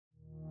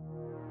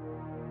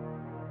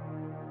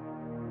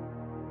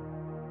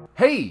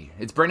Hey,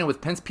 it's Brandon with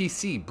Pence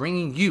PC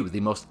bringing you the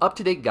most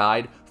up-to-date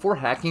guide for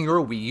hacking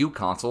your Wii U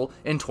console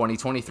in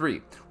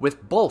 2023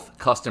 with both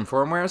custom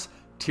firmwares,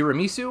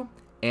 Tiramisu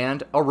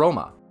and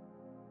Aroma.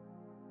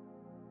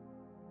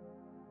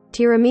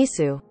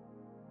 Tiramisu.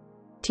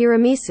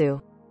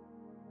 Tiramisu.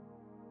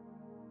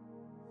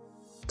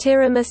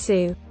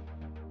 Tiramisu.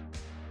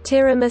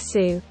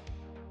 Tiramisu.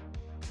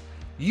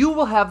 You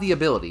will have the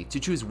ability to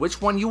choose which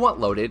one you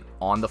want loaded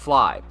on the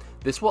fly.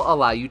 This will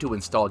allow you to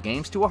install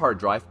games to a hard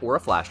drive or a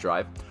flash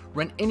drive,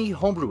 run any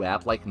Homebrew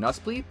app like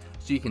Maschell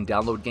so you can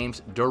download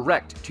games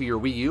direct to your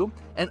Wii U,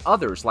 and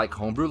others like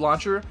Homebrew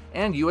Launcher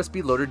and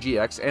USB Loader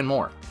GX and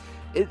more.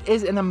 It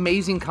is an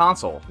amazing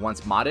console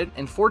once modded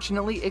and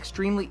fortunately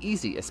extremely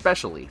easy,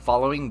 especially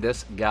following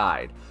this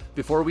guide.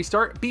 Before we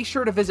start, be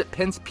sure to visit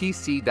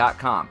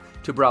pencepc.com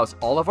to browse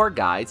all of our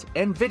guides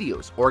and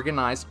videos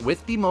organized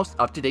with the most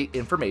up-to-date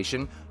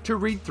information to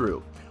read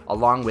through,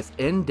 along with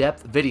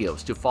in-depth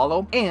videos to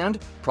follow and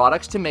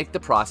products to make the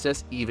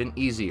process even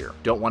easier.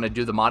 Don't want to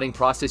do the modding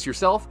process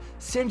yourself?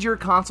 Send your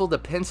console to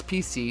Pence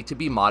PC to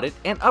be modded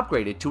and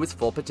upgraded to its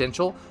full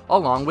potential,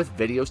 along with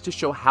videos to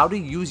show how to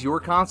use your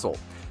console.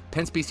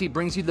 Pence PC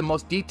brings you the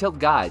most detailed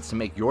guides to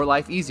make your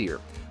life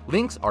easier.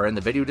 Links are in the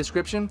video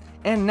description,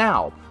 and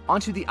now,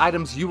 onto the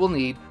items you will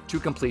need to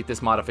complete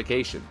this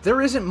modification.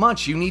 There isn't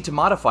much you need to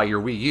modify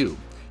your Wii U.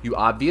 You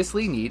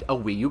obviously need a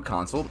Wii U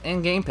console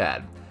and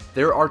gamepad.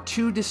 There are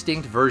two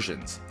distinct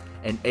versions,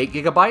 an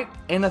 8GB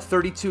and a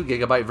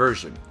 32GB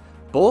version.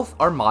 Both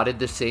are modded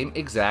the same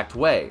exact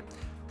way.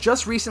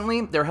 Just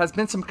recently, there has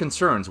been some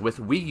concerns with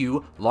Wii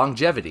U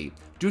longevity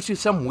due to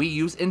some Wii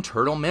U's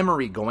internal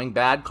memory going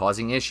bad,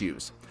 causing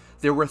issues.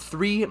 There were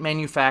three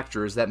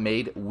manufacturers that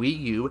made Wii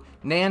U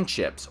NAND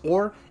chips,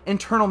 or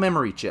internal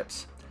memory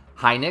chips: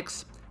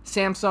 Hynix,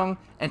 Samsung,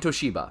 and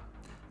Toshiba.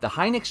 The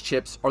Hynix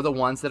chips are the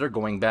ones that are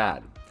going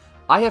bad.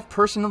 I have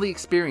personally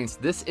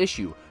experienced this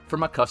issue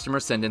from a customer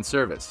send-in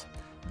service.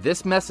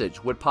 This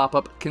message would pop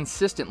up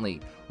consistently,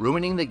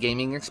 ruining the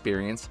gaming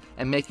experience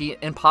and making it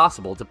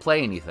impossible to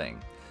play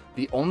anything.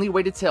 The only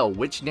way to tell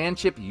which NAND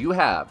chip you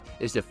have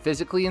is to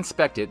physically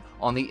inspect it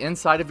on the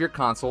inside of your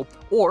console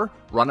or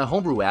run a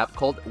Homebrew app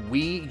called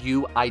Wii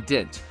U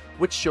Ident,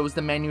 which shows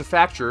the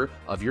manufacturer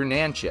of your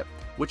NAND chip,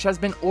 which has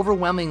been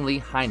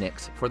overwhelmingly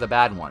Hynix for the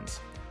bad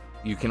ones.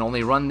 You can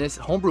only run this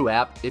Homebrew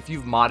app if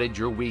you've modded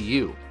your Wii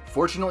U.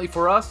 Fortunately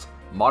for us,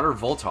 Modder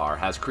Voltar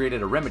has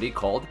created a remedy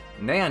called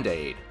NAND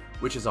Aid,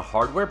 which is a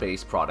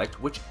hardware-based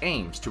product which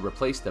aims to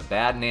replace the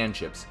bad NAND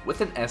chips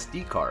with an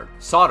SD card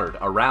soldered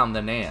around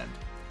the NAND.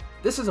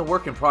 This is a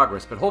work in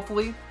progress, but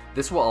hopefully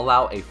this will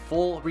allow a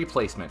full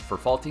replacement for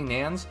faulty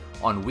NANDs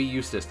on Wii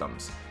U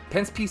systems.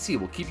 Pence PC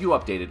will keep you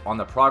updated on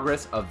the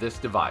progress of this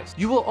device.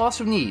 You will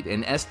also need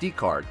an SD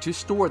card to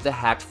store the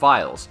hacked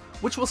files,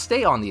 which will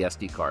stay on the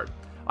SD card.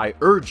 I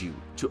urge you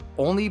to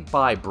only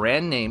buy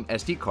brand name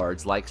SD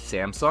cards like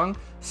Samsung,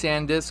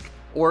 Sandisk,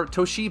 or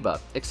Toshiba,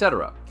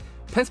 etc.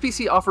 Pence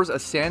PC offers a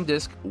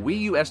Sandisk Wii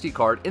U SD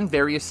card in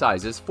various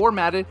sizes,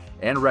 formatted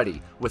and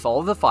ready, with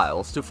all of the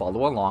files to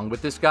follow along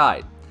with this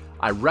guide.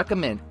 I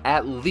recommend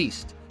at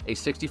least a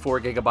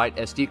 64GB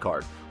SD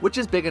card, which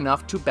is big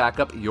enough to back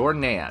up your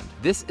NAND.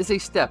 This is a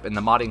step in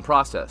the modding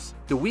process.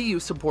 The Wii U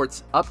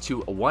supports up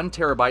to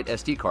 1TB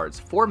SD cards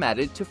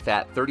formatted to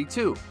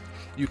FAT32.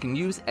 You can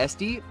use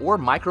SD or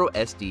micro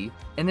SD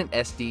in an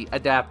SD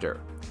adapter.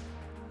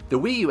 The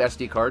Wii U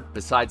SD card,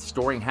 besides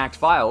storing hacked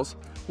files,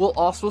 will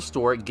also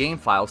store game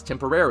files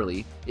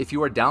temporarily if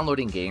you are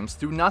downloading games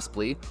through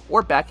Maschell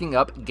or backing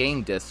up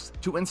game disks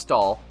to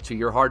install to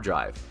your hard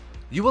drive.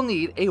 You will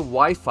need a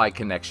Wi-Fi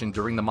connection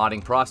during the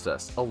modding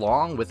process,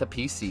 along with a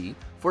PC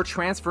for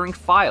transferring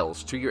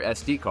files to your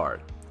SD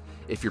card.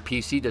 If your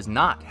PC does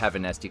not have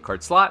an SD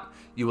card slot,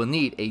 you will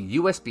need a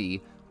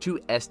USB to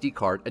SD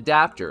card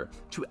adapter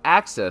to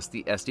access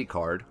the SD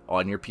card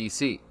on your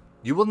PC.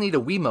 You will need a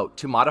Wiimote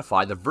to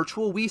modify the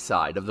virtual Wii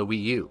side of the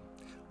Wii U.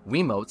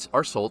 Wiimotes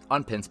are sold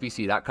on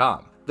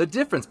pencepc.com. The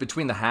difference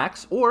between the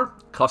hacks or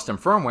custom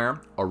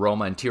firmware,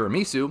 Aroma and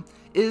Tiramisu,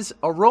 is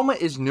Aroma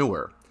is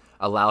newer,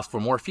 allows for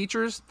more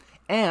features,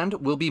 and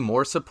will be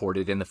more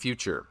supported in the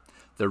future.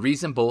 The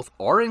reason both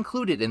are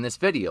included in this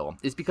video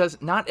is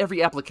because not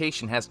every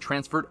application has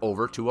transferred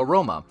over to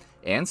Aroma,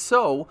 and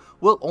so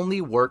will only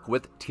work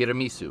with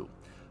Tiramisu.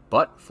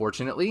 But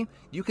fortunately,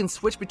 you can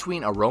switch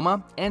between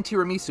Aroma and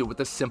Tiramisu with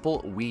a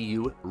simple Wii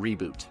U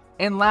reboot.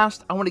 And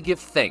last, I want to give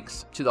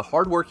thanks to the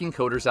hardworking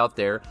coders out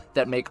there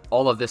that make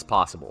all of this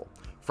possible.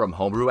 From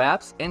Homebrew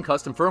apps and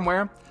custom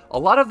firmware, a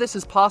lot of this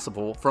is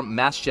possible from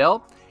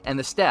Maschell and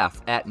the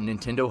staff at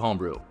Nintendo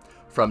Homebrew.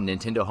 From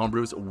Nintendo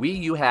Homebrew's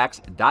Wii U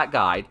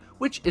Hacks.guide,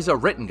 which is a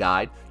written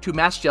guide, to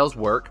Maschell's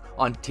work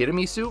on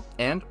Tiramisu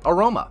and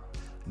Aroma.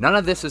 None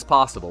of this is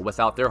possible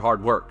without their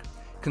hard work.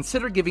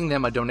 Consider giving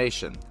them a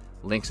donation.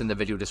 Links in the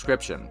video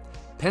description.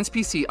 Pence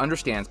PC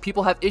understands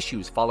people have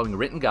issues following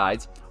written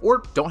guides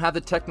or don't have the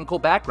technical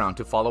background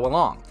to follow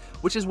along,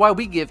 which is why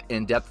we give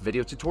in-depth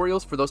video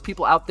tutorials for those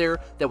people out there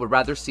that would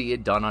rather see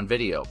it done on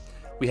video.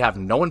 We have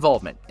no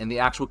involvement in the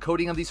actual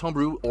coding of these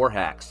homebrew or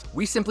hacks.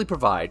 We simply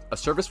provide a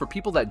service for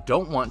people that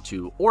don't want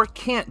to or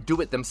can't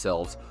do it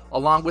themselves,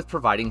 along with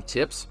providing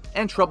tips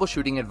and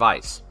troubleshooting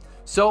advice.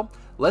 So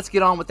let's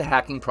get on with the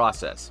hacking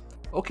process.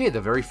 Okay, the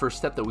very first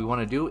step that we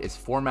want to do is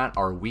format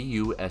our Wii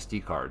U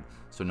SD card.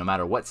 So no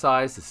matter what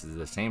size, this is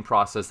the same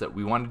process that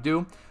we want to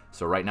do.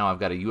 So right now I've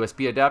got a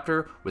USB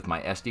adapter with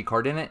my SD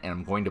card in it, and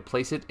I'm going to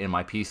place it in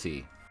my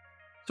PC.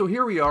 So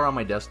here we are on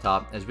my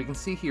desktop. As we can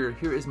see here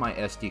is my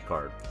SD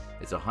card.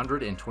 It's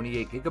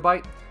 128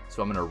 gigabyte,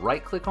 so I'm going to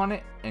right click on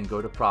it and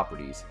go to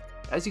properties.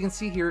 As you can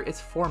see here,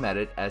 it's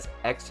formatted as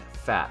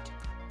exFAT.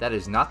 That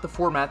is not the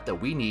format that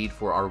we need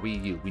for our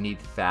Wii U. We need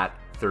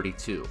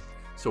FAT32.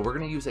 So we're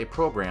going to use a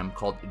program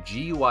called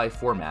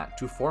GUIformat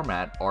to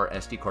format our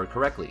SD card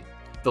correctly.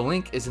 The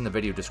link is in the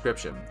video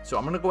description. So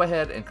I'm going to go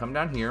ahead and come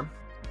down here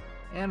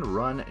and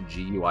run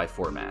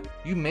GUIformat.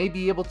 You may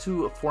be able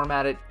to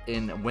format it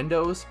in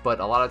Windows, but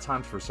a lot of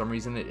times for some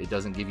reason it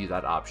doesn't give you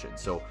that option.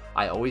 So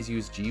I always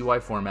use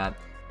GUIformat.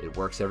 It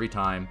works every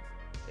time.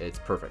 It's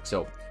perfect.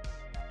 So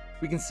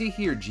we can see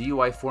here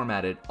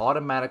GUIformatted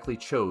automatically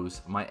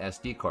chose my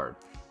SD card.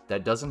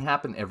 That doesn't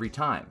happen every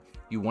time.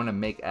 You want to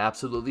make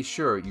absolutely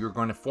sure you're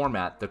going to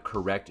format the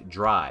correct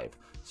drive.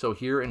 So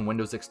here in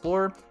Windows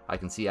Explorer, I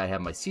can see I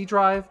have my C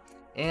drive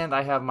and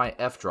I have my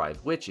F drive,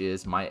 which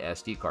is my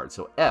SD card.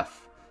 So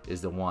F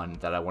is the one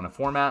that I want to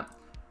format.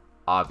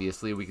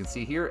 Obviously, we can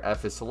see here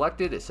F is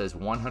selected. It says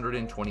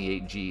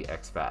 128G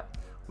exFAT.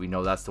 We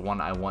know that's the one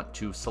I want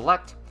to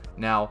select.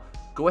 Now,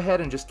 go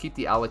ahead and just keep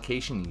the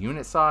allocation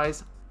unit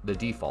size the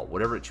default.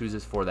 Whatever it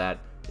chooses for that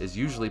is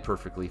usually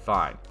perfectly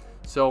fine.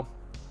 So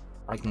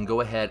I can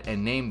go ahead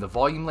and name the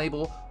volume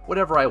label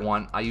whatever I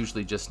want. I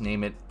usually just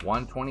name it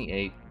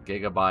 128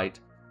 gigabyte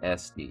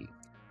SD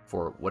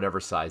for whatever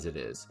size it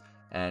is.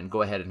 And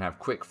go ahead and have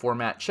quick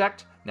format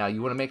checked. Now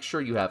you want to make sure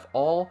you have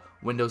all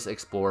Windows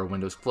Explorer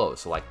windows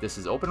closed. So like this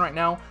is open right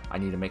now, I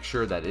need to make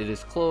sure that it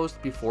is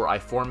closed before I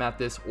format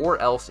this, or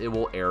else it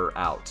will error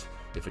out.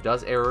 If it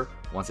does error,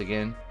 once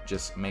again,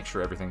 just make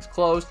sure everything's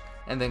closed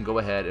and then go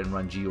ahead and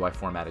run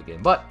GUIformat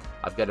again. But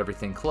I've got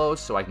everything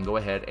closed, so I can go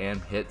ahead and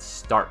hit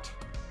start.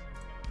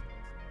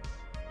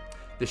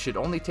 This should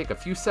only take a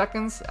few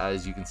seconds.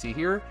 As you can see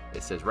here,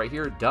 it says right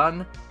here,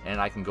 done, and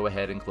I can go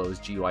ahead and close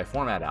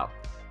GUIformat out.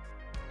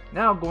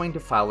 Now going to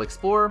File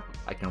Explorer,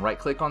 I can right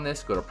click on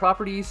this, go to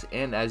Properties,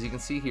 and as you can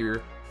see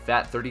here,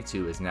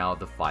 FAT32 is now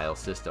the file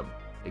system.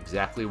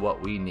 Exactly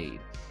what we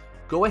need.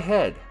 Go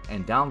ahead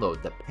and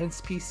download the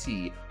Pence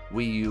PC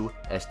Wii U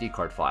SD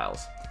card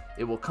files.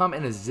 It will come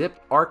in a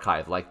zipped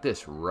archive like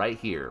this right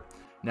here.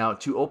 Now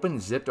to open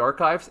zipped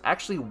archives,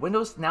 actually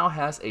Windows now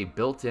has a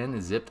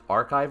built-in zipped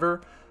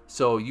archiver,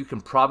 so you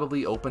can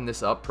probably open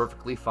this up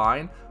perfectly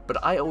fine,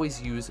 but I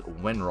always use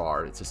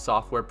Winrar. It's a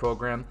software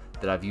program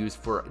that I've used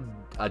for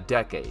a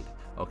decade,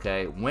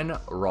 okay?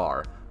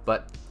 Winrar.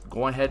 But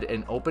go ahead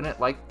and open it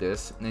like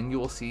this, and then you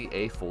will see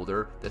a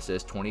folder that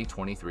says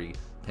 2023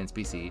 Pence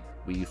PC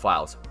Wii U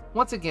Files.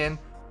 Once again,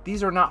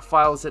 these are not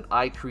files that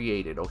I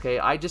created, okay?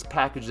 I just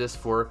packaged this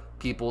for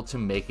people to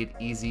make it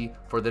easy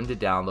for them to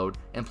download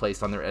and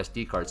place on their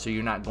SD card, so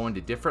you're not going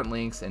to different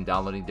links and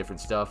downloading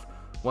different stuff.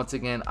 Once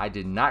again, I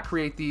did not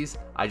create these,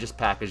 I just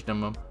packaged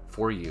them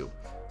for you.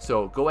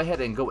 So go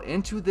ahead and go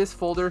into this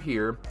folder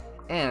here,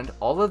 and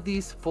all of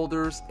these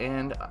folders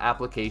and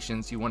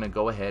applications you want to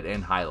go ahead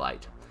and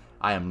highlight.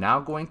 I am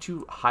now going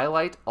to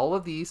highlight all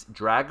of these,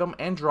 drag them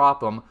and drop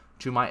them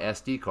to my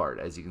SD card.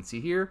 As you can see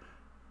here,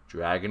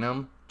 dragging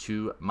them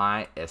to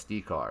my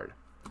SD card.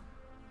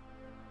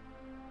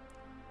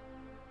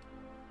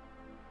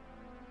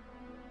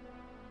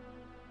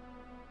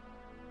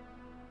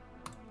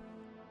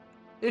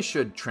 It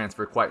should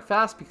transfer quite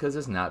fast because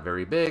it's not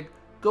very big.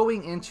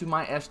 Going into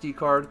my SD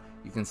card,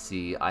 you can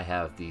see I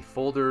have the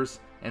folders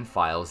and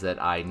files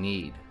that I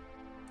need.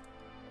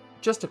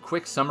 Just a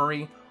quick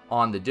summary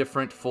on the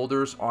different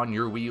folders on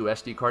your Wii U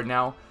SD card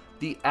now.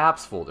 The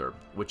apps folder,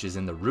 which is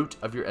in the root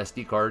of your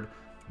SD card.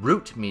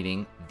 Root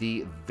meaning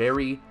the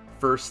very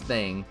first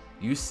thing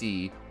you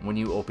see when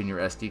you open your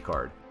SD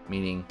card.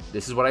 Meaning,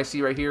 this is what I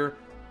see right here.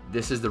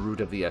 This is the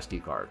root of the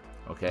SD card.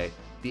 Okay,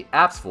 the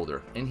apps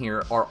folder in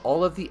here are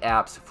all of the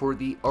apps for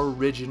the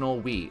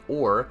original Wii,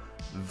 or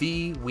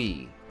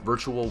vWii,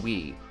 Virtual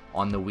Wii,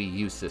 on the Wii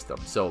U system.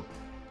 So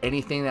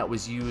anything that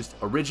was used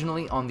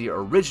originally on the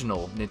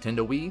original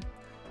Nintendo Wii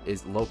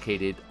is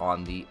located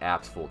on the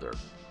apps folder.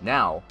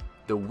 Now,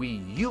 the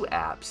Wii U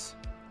apps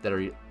that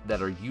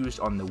are used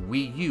on the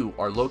Wii U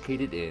are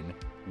located in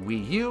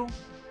Wii U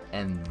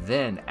and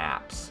then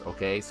apps,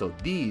 okay? So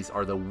these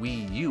are the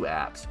Wii U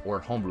apps, or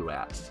homebrew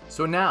apps.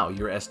 So now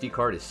your SD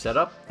card is set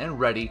up and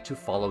ready to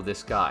follow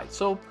this guide.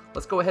 So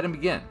let's go ahead and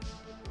begin.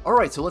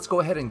 Alright, so let's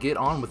go ahead and get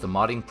on with the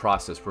modding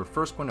process. We're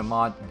first going to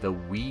mod the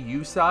Wii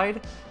U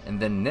side, and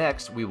then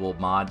next we will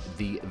mod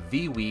the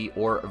vWii,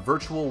 or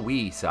Virtual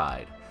Wii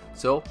side.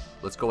 So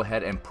let's go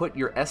ahead and put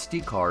your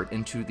SD card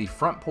into the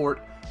front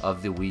port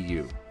of the Wii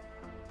U.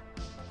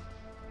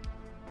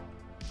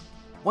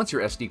 Once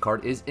your SD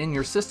card is in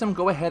your system,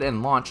 go ahead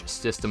and launch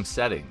System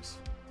Settings.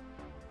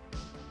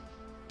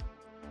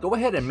 Go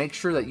ahead and make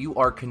sure that you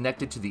are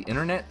connected to the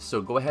internet,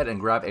 so go ahead and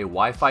grab a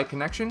Wi-Fi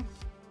connection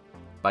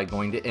by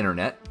going to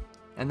internet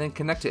and then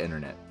connect to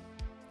internet.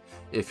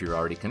 If you're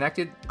already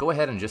connected, go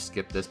ahead and just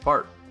skip this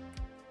part.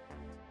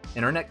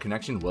 Internet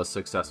connection was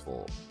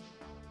successful.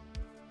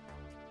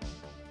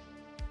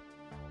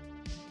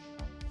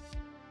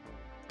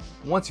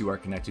 Once you are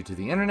connected to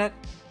the internet,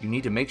 you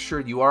need to make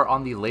sure you are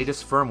on the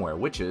latest firmware,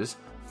 which is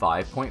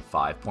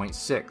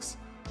 5.5.6.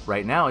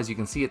 Right now, as you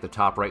can see at the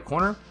top right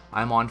corner,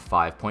 I'm on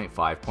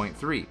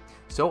 5.5.3,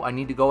 so I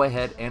need to go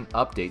ahead and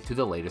update to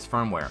the latest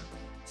firmware.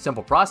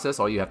 Simple process,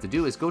 all you have to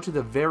do is go to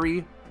the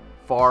very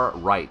far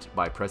right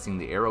by pressing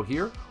the arrow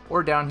here,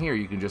 or down here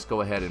you can just go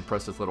ahead and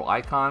press this little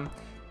icon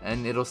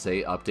and it'll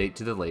say update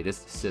to the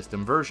latest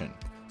system version.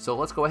 So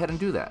let's go ahead and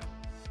do that.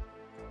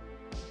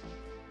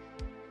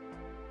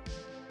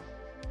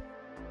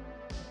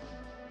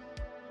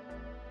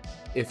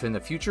 If in the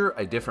future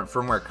a different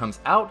firmware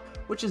comes out,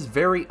 which is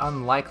very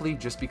unlikely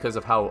just because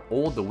of how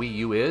old the Wii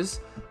U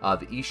is,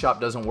 the eShop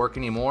doesn't work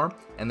anymore,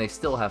 and they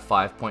still have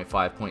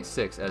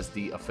 5.5.6 as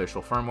the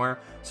official firmware,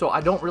 so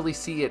I don't really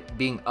see it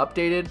being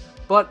updated,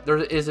 but there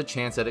is a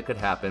chance that it could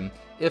happen.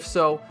 If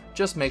so,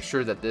 just make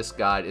sure that this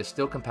guide is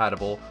still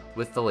compatible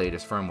with the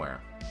latest firmware.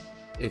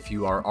 If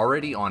you are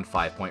already on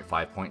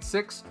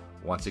 5.5.6,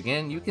 once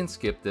again, you can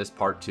skip this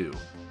part too.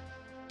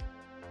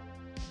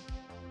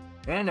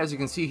 And as you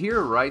can see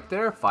here, right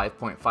there,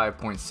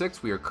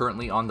 5.5.6, we are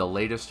currently on the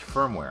latest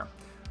firmware.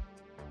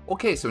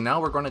 Okay, so now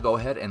we're going to go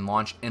ahead and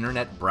launch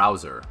Internet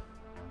Browser,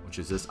 which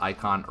is this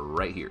icon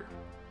right here.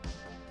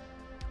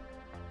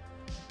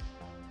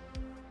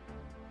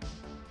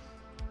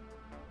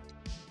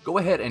 Go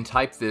ahead and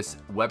type this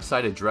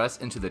website address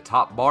into the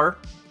top bar.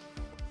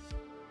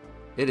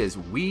 It is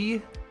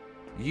Wii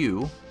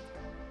U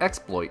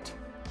exploit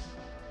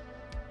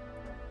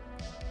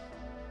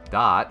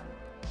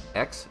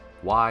 .xyz.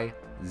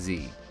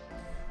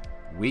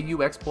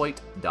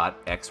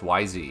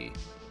 WiiUexploit.xyz.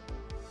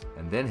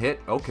 And then hit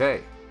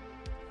OK.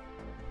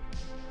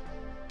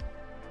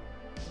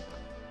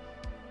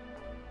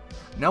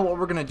 Now what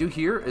we're going to do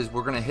here is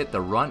we're going to hit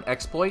the run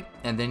exploit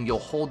and then you'll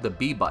hold the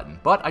B button.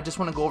 But I just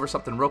want to go over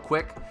something real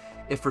quick.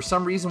 If for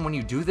some reason when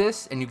you do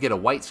this and you get a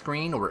white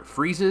screen or it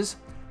freezes,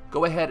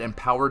 go ahead and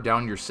power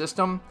down your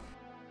system.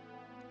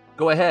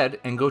 Go ahead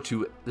and go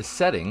to the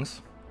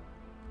settings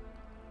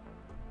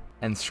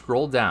and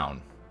scroll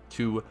down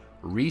to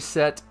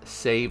reset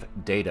save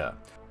data.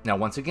 Now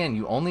once again,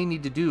 you only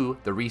need to do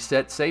the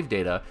reset save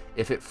data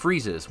if it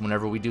freezes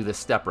whenever we do this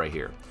step right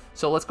here.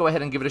 So let's go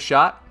ahead and give it a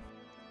shot.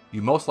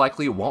 You most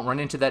likely won't run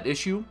into that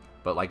issue,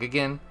 but like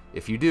again,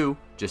 if you do,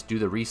 just do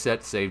the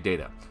reset save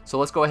data. So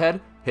let's go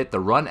ahead, hit the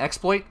run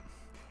exploit,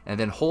 and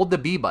then hold the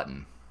B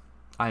button.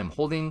 I am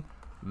holding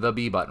the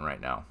B button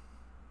right now.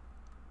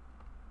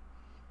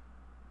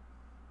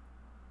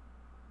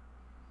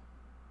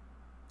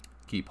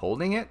 Keep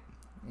holding it,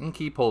 and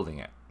keep holding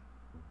it.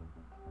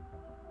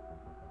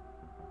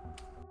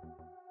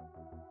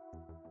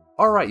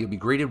 Alright, you'll be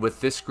greeted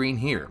with this screen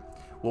here.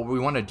 What we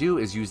want to do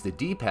is use the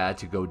D-pad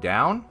to go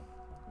down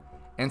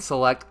and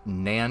select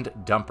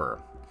NAND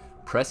dumper.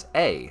 Press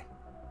A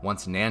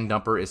once NAND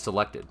dumper is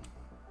selected.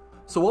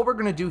 So what we're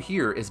going to do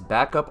here is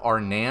back up our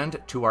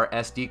NAND to our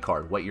SD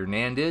card. What your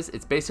NAND is,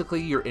 it's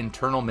basically your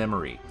internal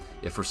memory.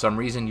 If for some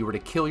reason you were to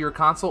kill your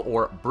console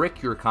or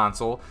brick your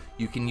console,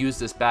 you can use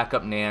this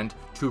backup NAND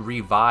to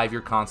revive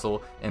your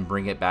console and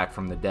bring it back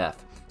from the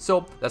death.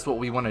 So that's what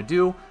we want to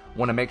do.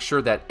 Want to make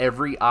sure that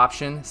every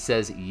option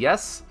says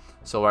yes.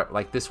 So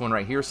like this one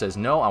right here says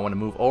no. I want to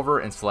move over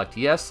and select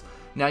yes.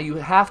 Now you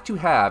have to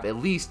have at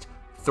least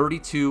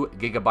 32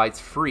 gigabytes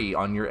free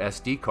on your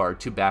SD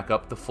card to back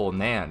up the full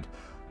NAND.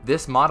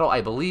 This model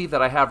I believe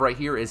that I have right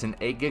here is an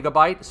 8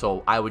 gigabyte,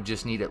 so I would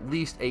just need at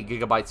least 8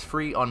 gigabytes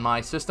free on my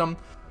system.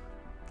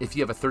 If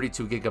you have a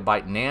 32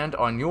 gigabyte NAND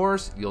on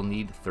yours, you'll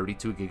need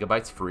 32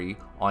 gigabytes free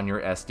on your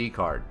SD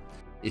card.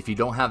 If you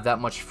don't have that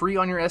much free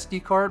on your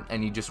SD card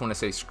and you just want to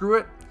say screw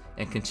it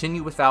and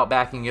continue without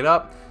backing it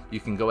up,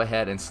 you can go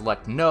ahead and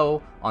select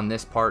no on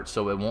this part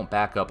so it won't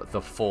back up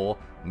the full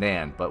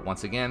NAND. But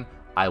once again,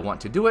 I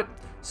want to do it,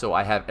 so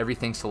I have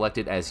everything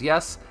selected as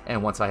yes,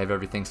 and once I have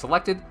everything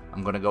selected,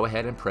 I'm going to go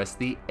ahead and press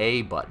the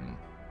A button.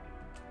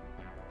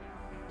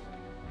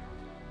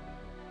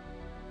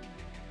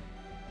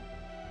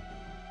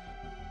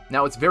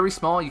 Now it's very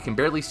small, you can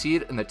barely see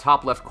it in the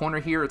top left corner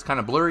here, it's kind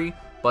of blurry,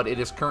 but it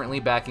is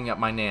currently backing up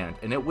my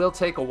NAND, and it will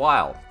take a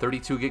while.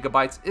 32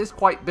 gigabytes is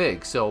quite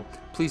big, so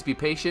please be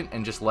patient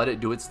and just let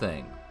it do its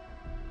thing.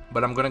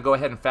 But I'm going to go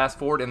ahead and fast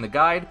forward in the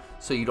guide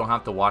so you don't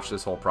have to watch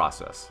this whole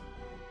process.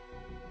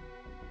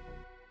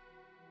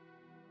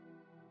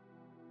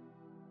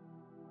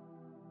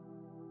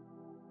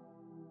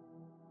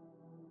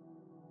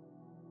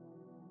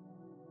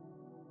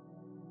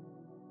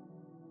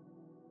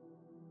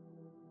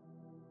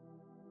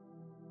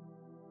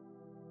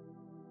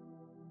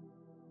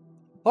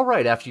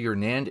 Alright, after your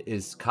NAND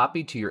is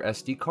copied to your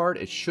SD card,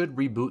 it should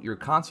reboot your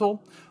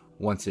console.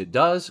 Once it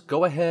does,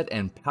 go ahead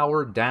and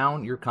power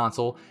down your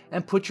console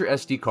and put your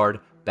SD card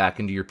back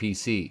into your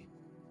PC.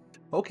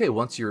 Okay,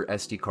 once your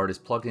SD card is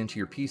plugged into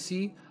your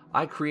PC,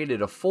 I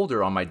created a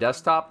folder on my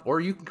desktop, or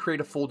you can create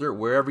a folder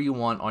wherever you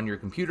want on your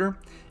computer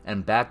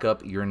and back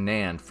up your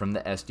NAND from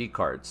the SD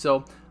card.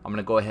 So I'm going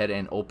to go ahead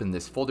and open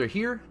this folder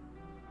here.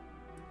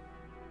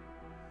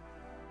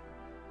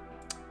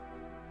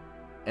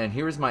 And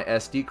here's my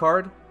SD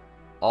card.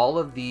 All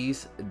of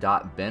these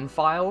 .bin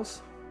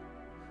files,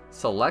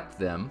 select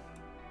them,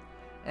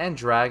 and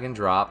drag and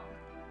drop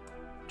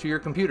to your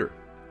computer.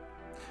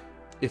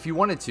 If you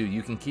wanted to,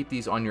 you can keep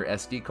these on your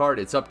SD card.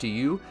 It's up to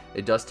you.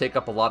 It does take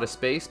up a lot of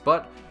space,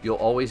 but you'll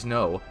always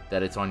know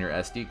that it's on your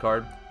SD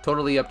card.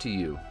 Totally up to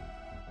you.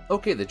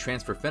 Okay, the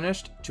transfer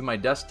finished to my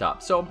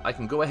desktop, so I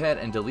can go ahead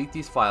and delete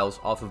these files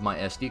off of my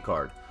SD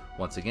card.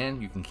 Once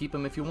again, you can keep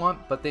them if you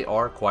want, but they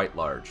are quite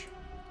large.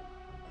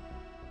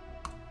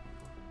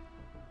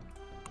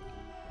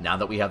 Now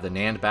that we have the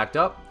NAND backed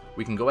up,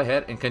 we can go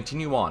ahead and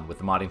continue on with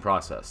the modding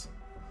process.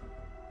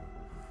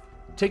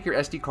 Take your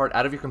SD card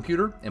out of your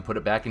computer and put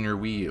it back in your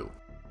Wii U.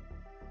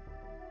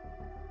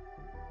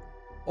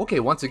 Okay,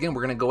 once again,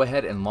 we're going to go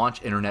ahead and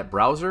launch Internet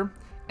Browser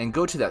and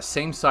go to that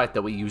same site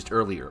that we used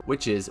earlier,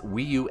 which is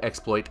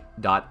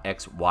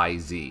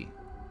wiiuexploit.xyz.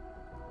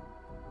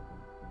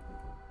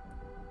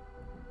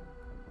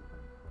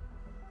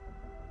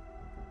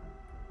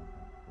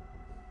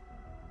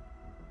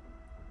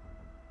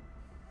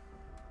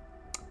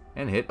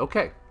 And hit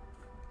OK.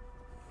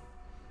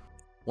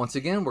 Once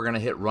again, we're going to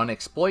hit Run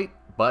Exploit,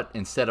 but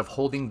instead of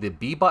holding the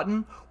B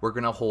button, we're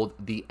going to hold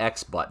the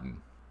X button.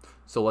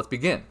 So let's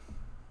begin.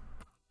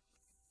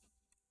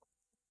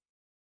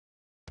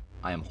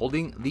 I am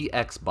holding the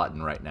X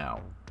button right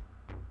now.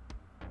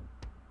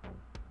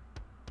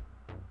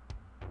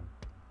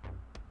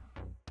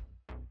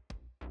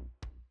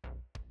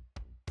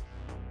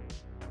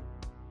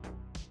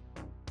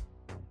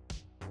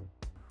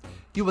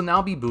 You will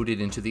now be booted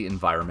into the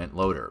environment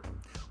loader.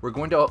 We're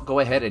going to go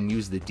ahead and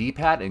use the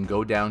D-pad and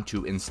go down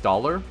to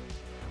Installer,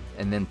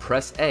 and then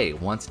press A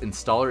once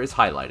Installer is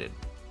highlighted.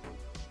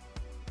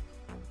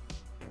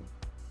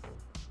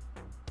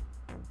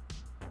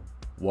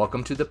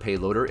 Welcome to the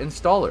Payloader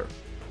Installer.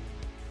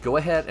 Go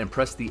ahead and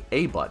press the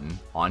A button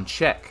on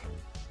Check.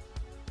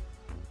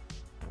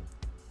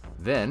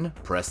 Then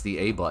press the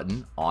A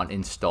button on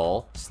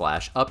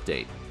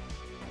Install/Update.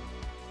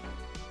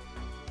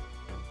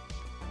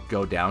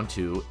 Go down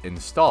to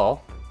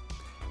Install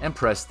and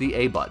press the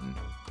A button.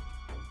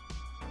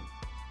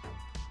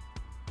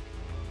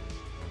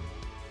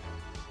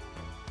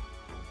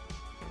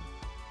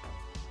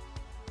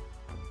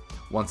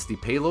 Once the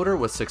payloader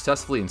was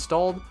successfully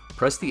installed,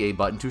 press the A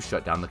button to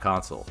shut down the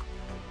console.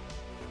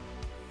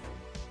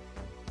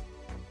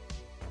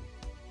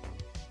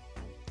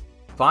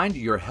 Find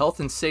your health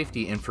and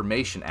safety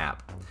information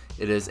app.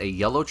 It is a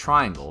yellow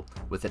triangle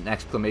with an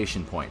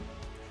exclamation point.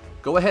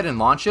 Go ahead and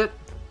launch it,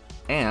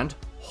 and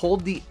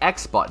hold the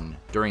X button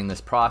during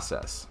this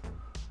process.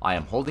 I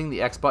am holding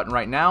the X button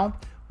right now,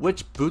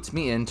 which boots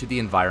me into the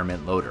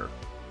environment loader.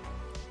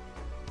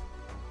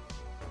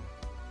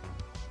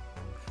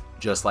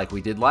 Just like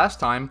we did last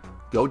time,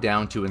 go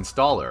down to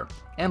Installer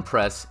and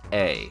press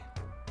A.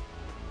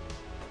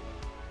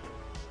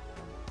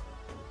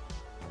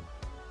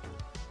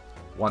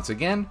 Once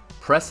again,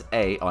 press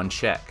A on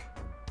Check.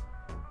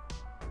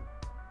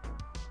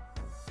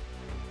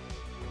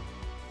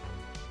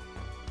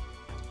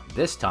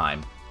 This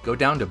time, go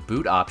down to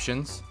Boot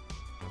Options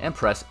and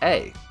press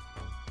A.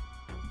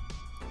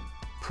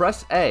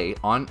 Press A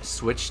on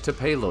Switch to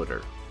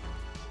Payloader.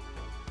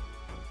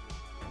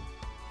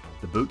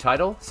 The boot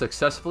title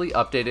successfully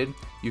updated.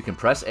 You can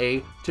press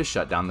A to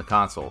shut down the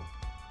console.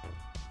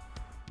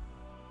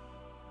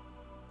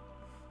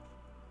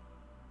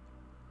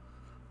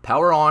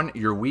 Power on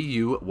your Wii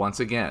U once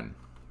again.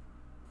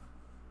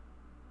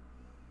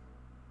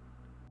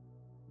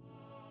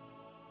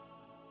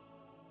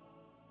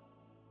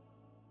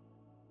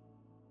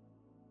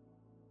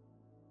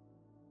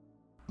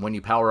 When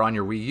you power on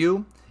your Wii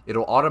U,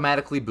 it'll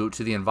automatically boot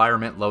to the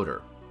environment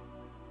loader.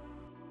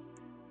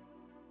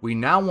 We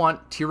now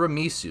want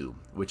Tiramisu,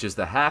 which is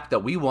the hack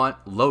that we want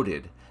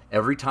loaded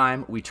every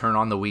time we turn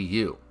on the Wii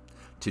U.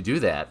 To do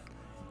that,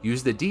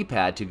 use the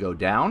D-pad to go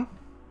down,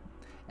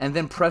 and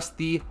then press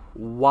the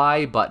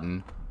Y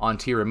button on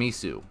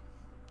Tiramisu.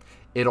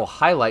 It'll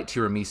highlight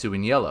Tiramisu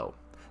in yellow.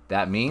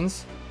 That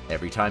means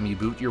every time you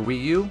boot your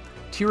Wii U,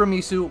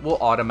 Tiramisu will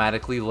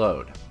automatically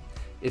load.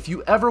 If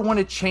you ever want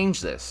to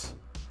change this,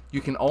 you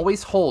can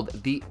always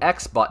hold the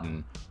X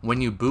button when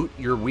you boot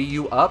your Wii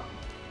U up,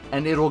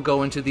 and it'll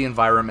go into the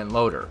environment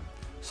loader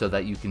so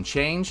that you can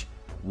change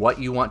what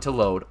you want to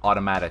load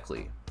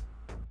automatically.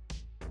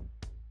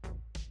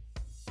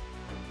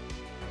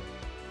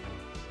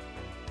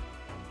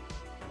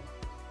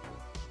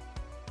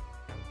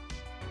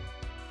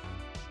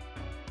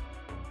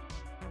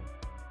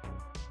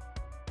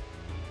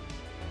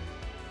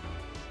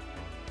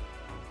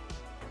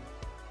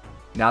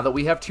 Now that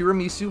we have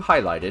Tiramisu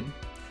highlighted,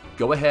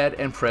 go ahead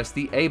and press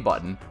the A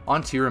button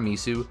on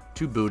Tiramisu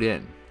to boot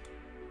in.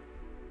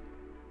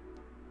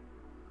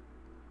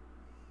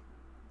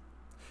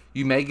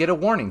 You may get a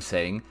warning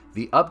saying,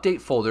 the update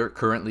folder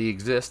currently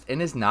exists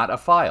and is not a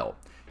file.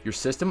 Your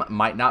system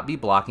might not be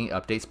blocking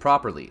updates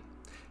properly.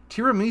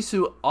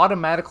 Tiramisu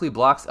automatically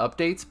blocks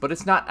updates, but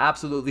it's not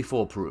absolutely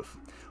foolproof.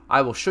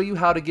 I will show you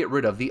how to get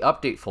rid of the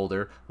update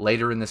folder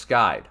later in this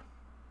guide.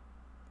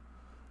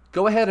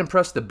 Go ahead and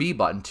press the B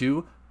button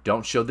to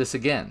Don't Show This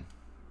Again.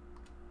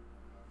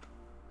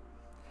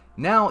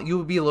 Now you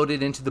will be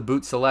loaded into the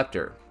boot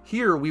selector.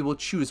 Here we will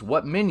choose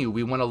what menu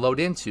we want to load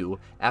into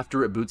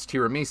after it boots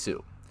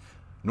Tiramisu.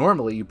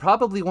 Normally you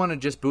probably want to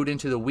just boot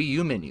into the Wii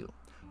U menu,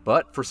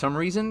 but for some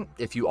reason,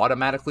 if you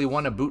automatically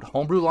want to boot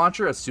Homebrew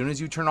Launcher as soon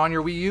as you turn on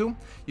your Wii U,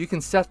 you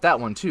can set that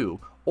one too,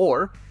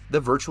 or the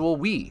virtual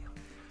Wii.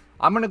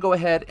 I'm going to go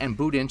ahead and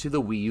boot into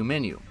the Wii U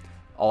menu.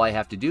 All I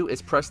have to do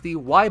is press the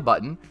Y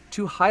button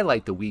to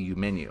highlight the Wii U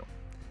menu.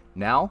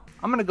 Now,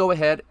 I'm going to go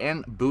ahead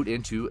and boot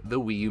into the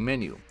Wii U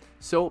menu.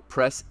 So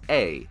press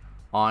A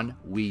on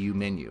Wii U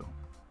menu.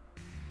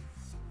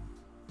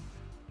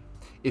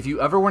 If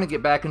you ever want to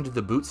get back into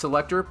the boot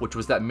selector, which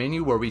was that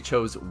menu where we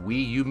chose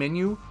Wii U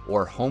menu,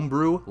 or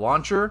Homebrew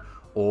Launcher,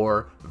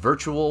 or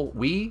Virtual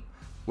Wii,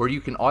 where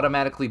you can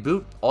automatically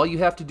boot, all you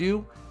have to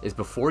do is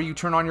before you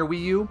turn on your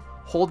Wii U,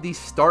 hold the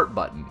Start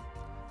button.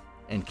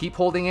 And keep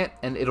holding it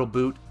and it'll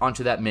boot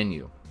onto that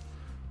menu.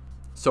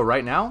 So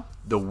right now,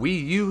 the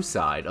Wii U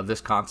side of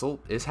this console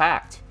is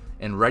hacked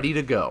and ready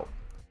to go.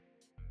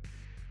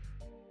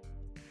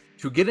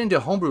 To get into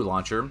Homebrew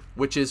Launcher,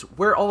 which is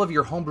where all of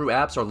your Homebrew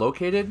apps are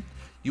located,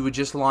 you would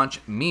just launch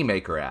Mi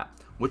Maker app,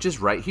 which is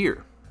right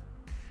here.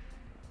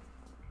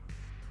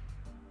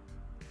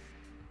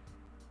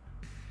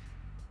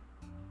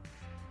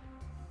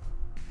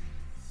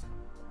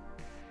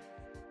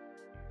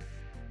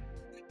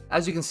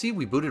 As you can see,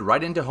 we booted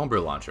right into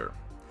Homebrew Launcher.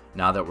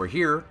 Now that we're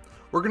here,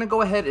 we're going to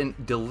go ahead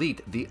and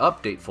delete the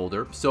update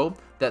folder so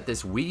that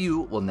this Wii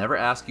U will never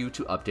ask you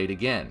to update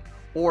again,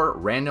 or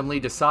randomly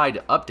decide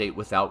to update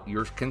without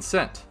your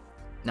consent.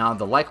 Now,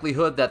 the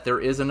likelihood that there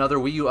is another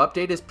Wii U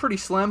update is pretty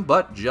slim,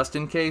 but just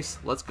in case,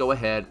 let's go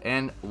ahead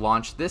and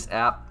launch this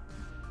app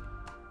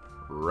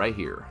right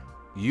here.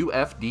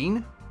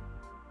 UFDean.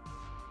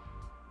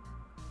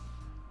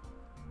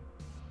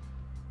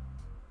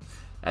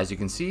 As you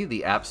can see,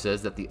 the app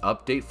says that the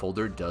update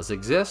folder does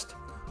exist.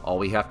 All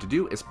we have to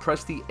do is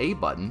press the A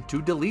button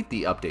to delete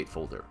the update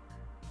folder.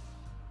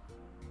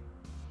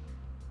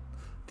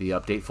 The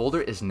update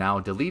folder is now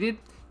deleted.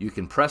 You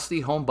can press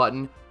the home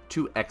button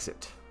to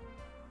exit.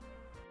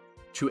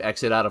 To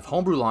exit out of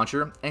Homebrew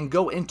Launcher and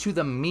go into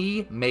the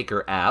Mi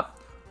Maker app,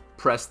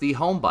 press the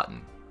home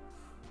button.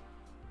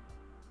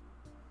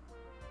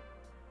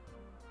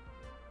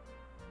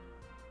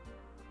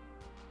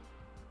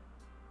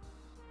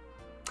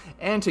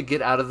 And to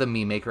get out of the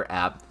Mi Maker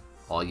app,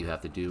 all you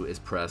have to do is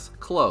press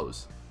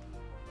close.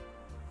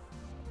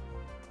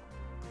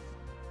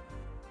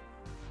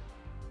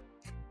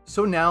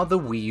 So now the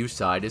Wii U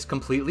side is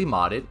completely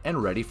modded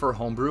and ready for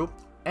Homebrew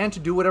and to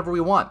do whatever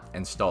we want,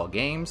 install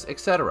games,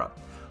 etc.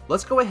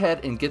 Let's go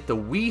ahead and get the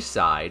Wii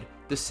side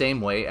the same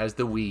way as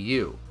the Wii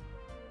U.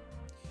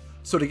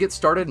 So to get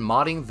started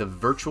modding the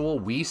virtual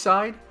Wii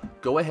side,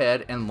 go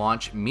ahead and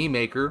launch Mi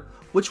Maker,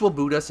 which will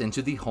boot us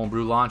into the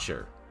Homebrew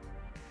Launcher.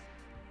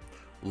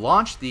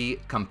 Launch the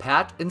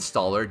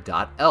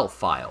compat-installer.l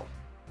file.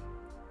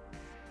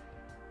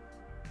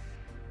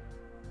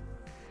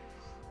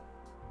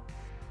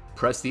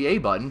 Press the A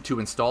button to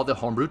install the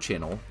Homebrew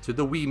channel to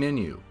the Wii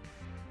menu.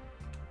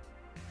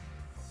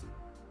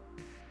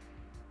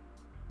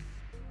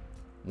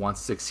 Once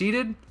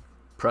succeeded,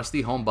 press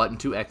the home button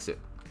to exit.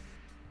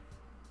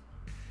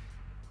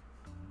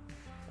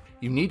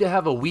 You need to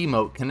have a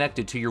Wiimote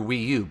connected to your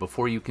Wii U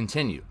before you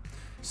continue.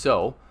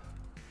 So,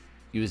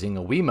 using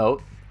a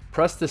Wiimote,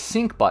 press the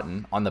sync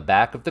button on the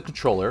back of the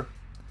controller,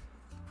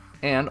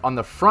 and on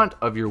the front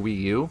of your Wii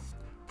U,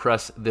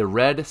 press the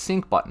red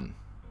sync button.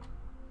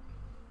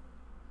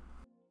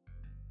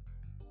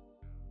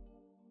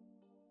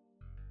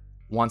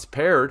 Once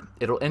paired,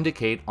 it'll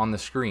indicate on the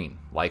screen,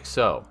 like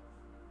so.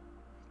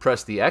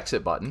 Press the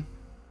exit button,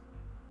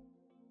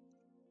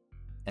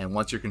 and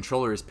once your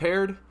controller is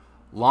paired,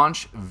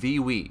 launch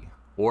vWii,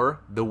 or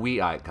the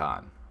Wii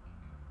icon.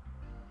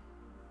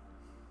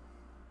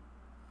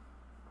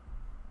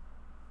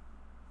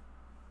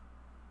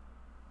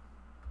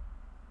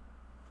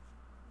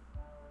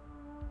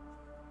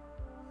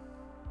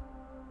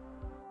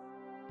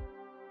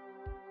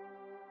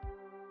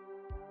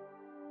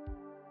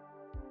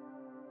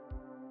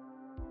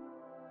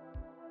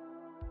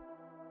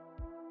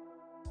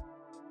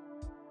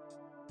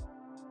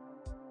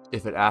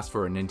 If it asks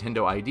for a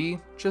Nintendo ID,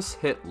 just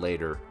hit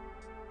later.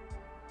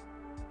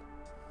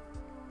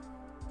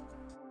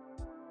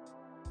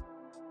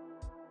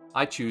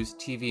 I choose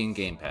TV and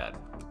gamepad.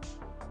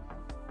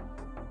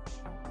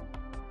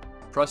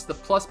 Press the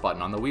plus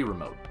button on the Wii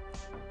remote.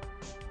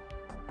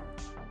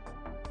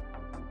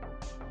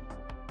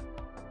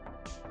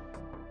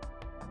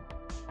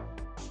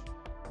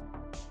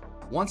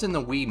 Once in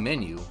the Wii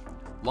menu,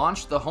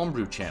 launch the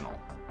Homebrew channel.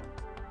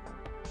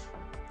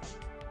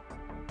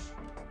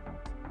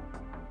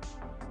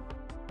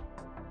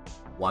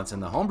 Once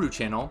in the Homebrew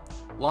channel,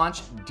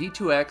 launch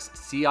D2X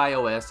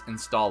CIOS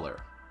installer.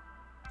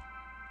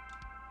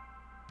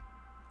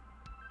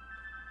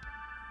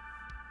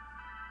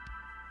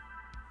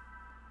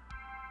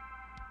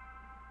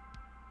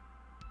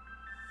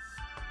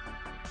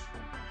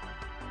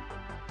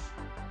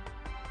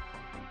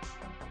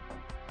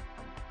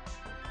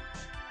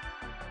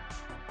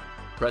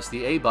 Press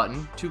the A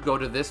button to go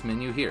to this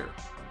menu here.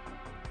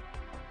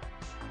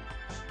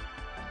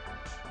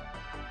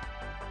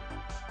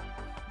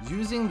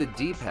 Using the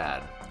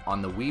D-pad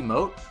on the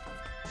Wiimote,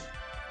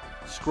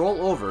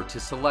 scroll over to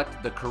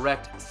select the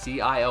correct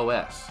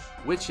CIOS,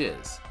 which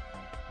is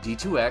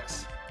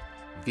D2X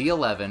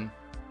V11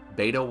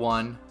 Beta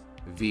 1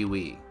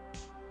 vWii.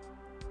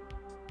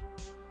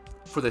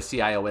 For the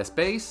CIOS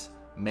base,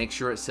 make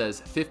sure it says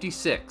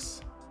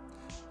 56.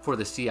 For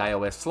the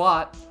CIOS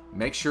slot,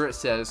 make sure it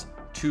says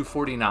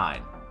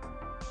 249.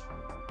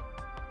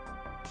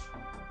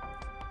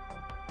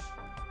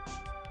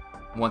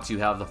 Once you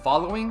have the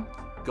following,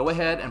 go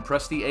ahead and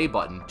press the A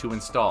button to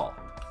install.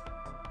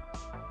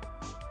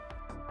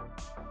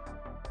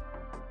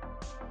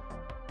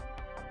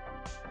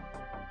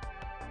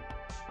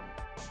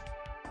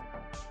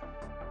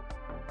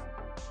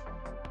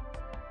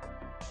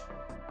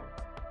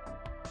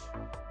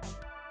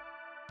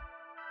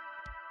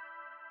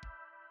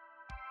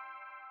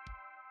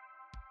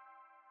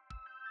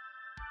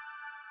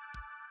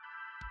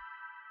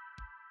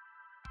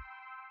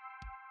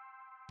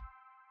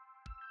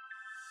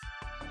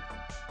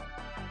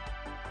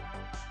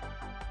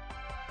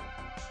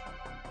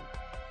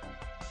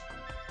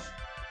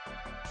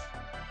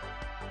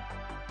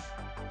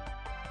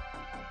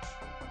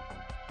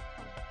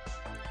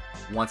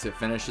 Once it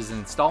finishes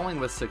installing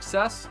with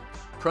success,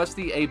 press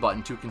the A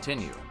button to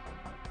continue.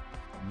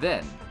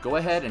 Then, go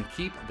ahead and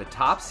keep the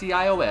top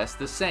CIOS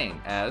the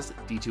same as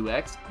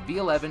D2X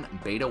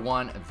V11 Beta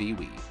 1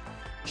 vWii.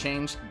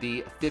 Change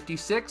the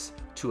 56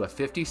 to a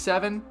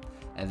 57,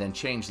 and then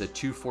change the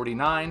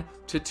 249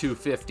 to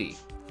 250.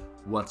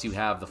 Once you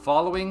have the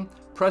following,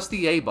 press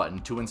the A button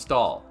to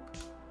install.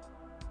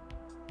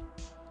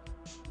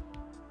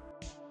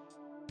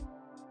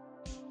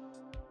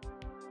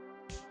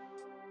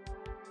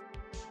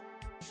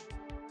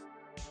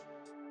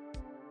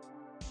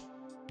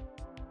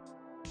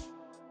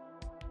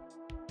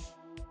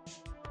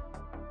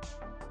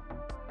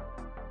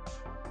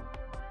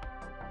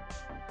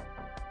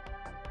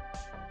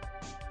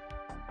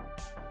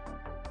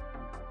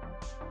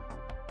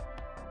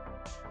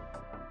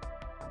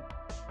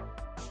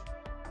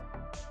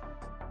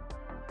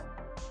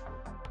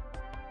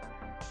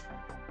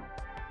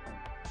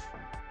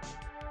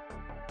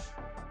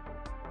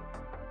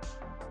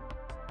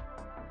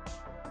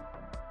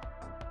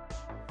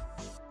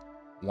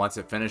 Once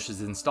it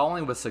finishes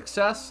installing with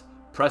success,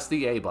 press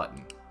the A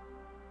button.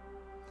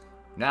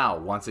 Now,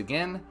 once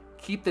again,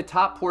 keep the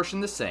top portion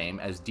the same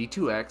as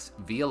D2X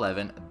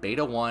V11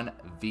 Beta 1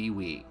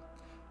 vWii.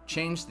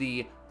 Change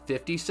the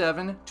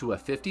 57 to a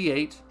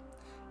 58,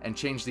 and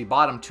change the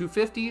bottom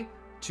 250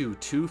 to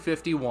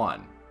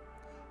 251.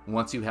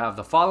 Once you have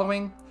the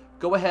following,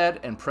 go ahead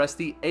and press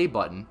the A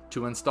button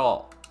to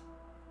install.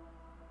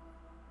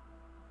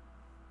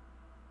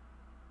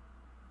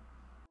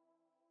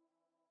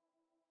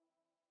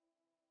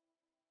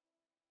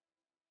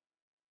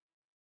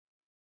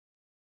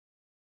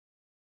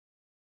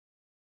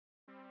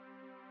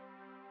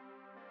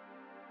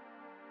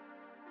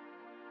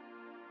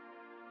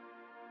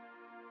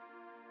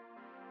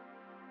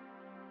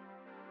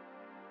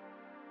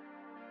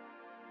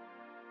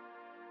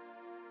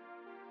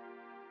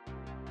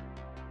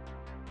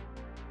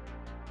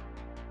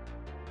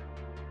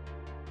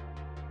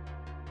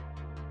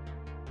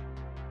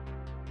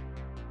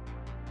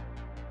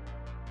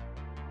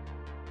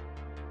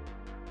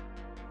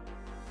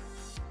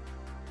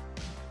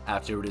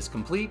 After it is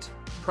complete,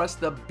 press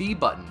the B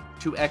button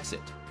to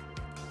exit.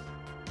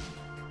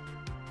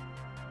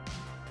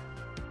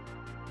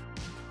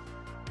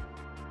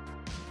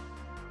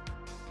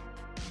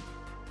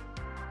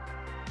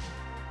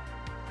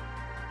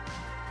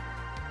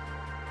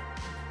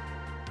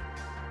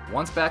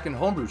 Once back in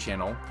Homebrew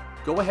channel,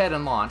 go ahead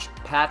and launch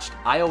patched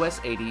iOS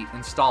 80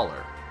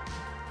 installer.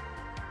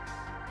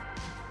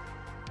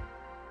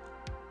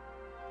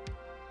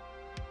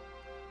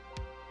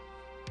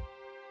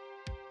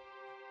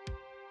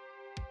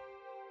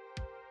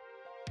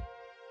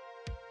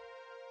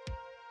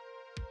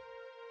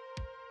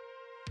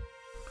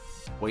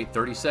 Wait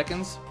 30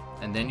 seconds,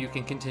 and then you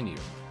can continue.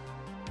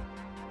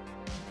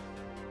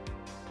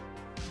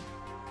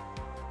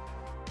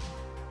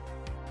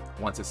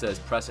 Once it says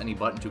press any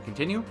button to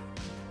continue,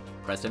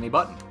 press any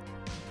button.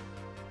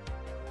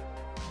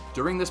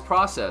 During this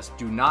process,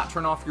 do not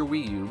turn off your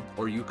Wii U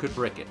or you could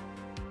brick it.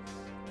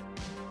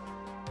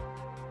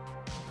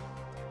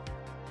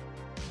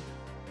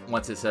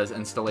 Once it says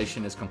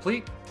installation is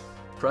complete,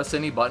 press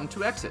any button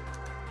to exit.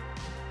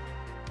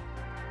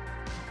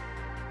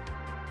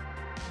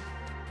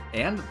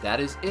 And that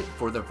is it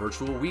for the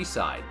virtual Wii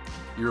side.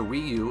 Your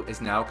Wii U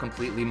is now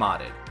completely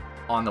modded.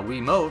 On the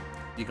Wiimote,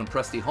 you can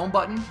press the home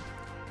button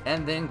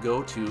and then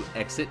go to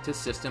exit to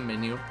system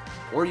menu,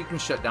 or you can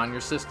shut down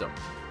your system.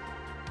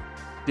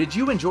 Did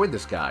you enjoy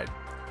this guide?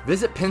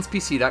 Visit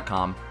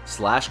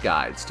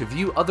pencepc.com/guides to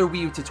view other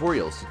Wii U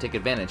tutorials to take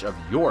advantage of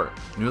your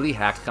newly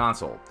hacked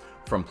console.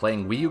 From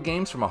playing Wii U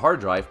games from a hard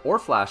drive or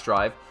flash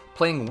drive,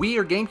 playing Wii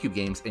or GameCube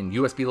games in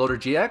USB Loader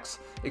GX,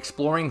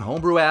 exploring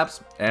homebrew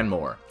apps, and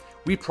more.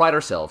 We pride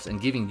ourselves in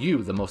giving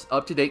you the most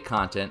up-to-date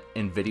content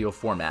in video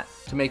format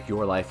to make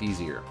your life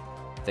easier.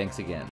 Thanks again.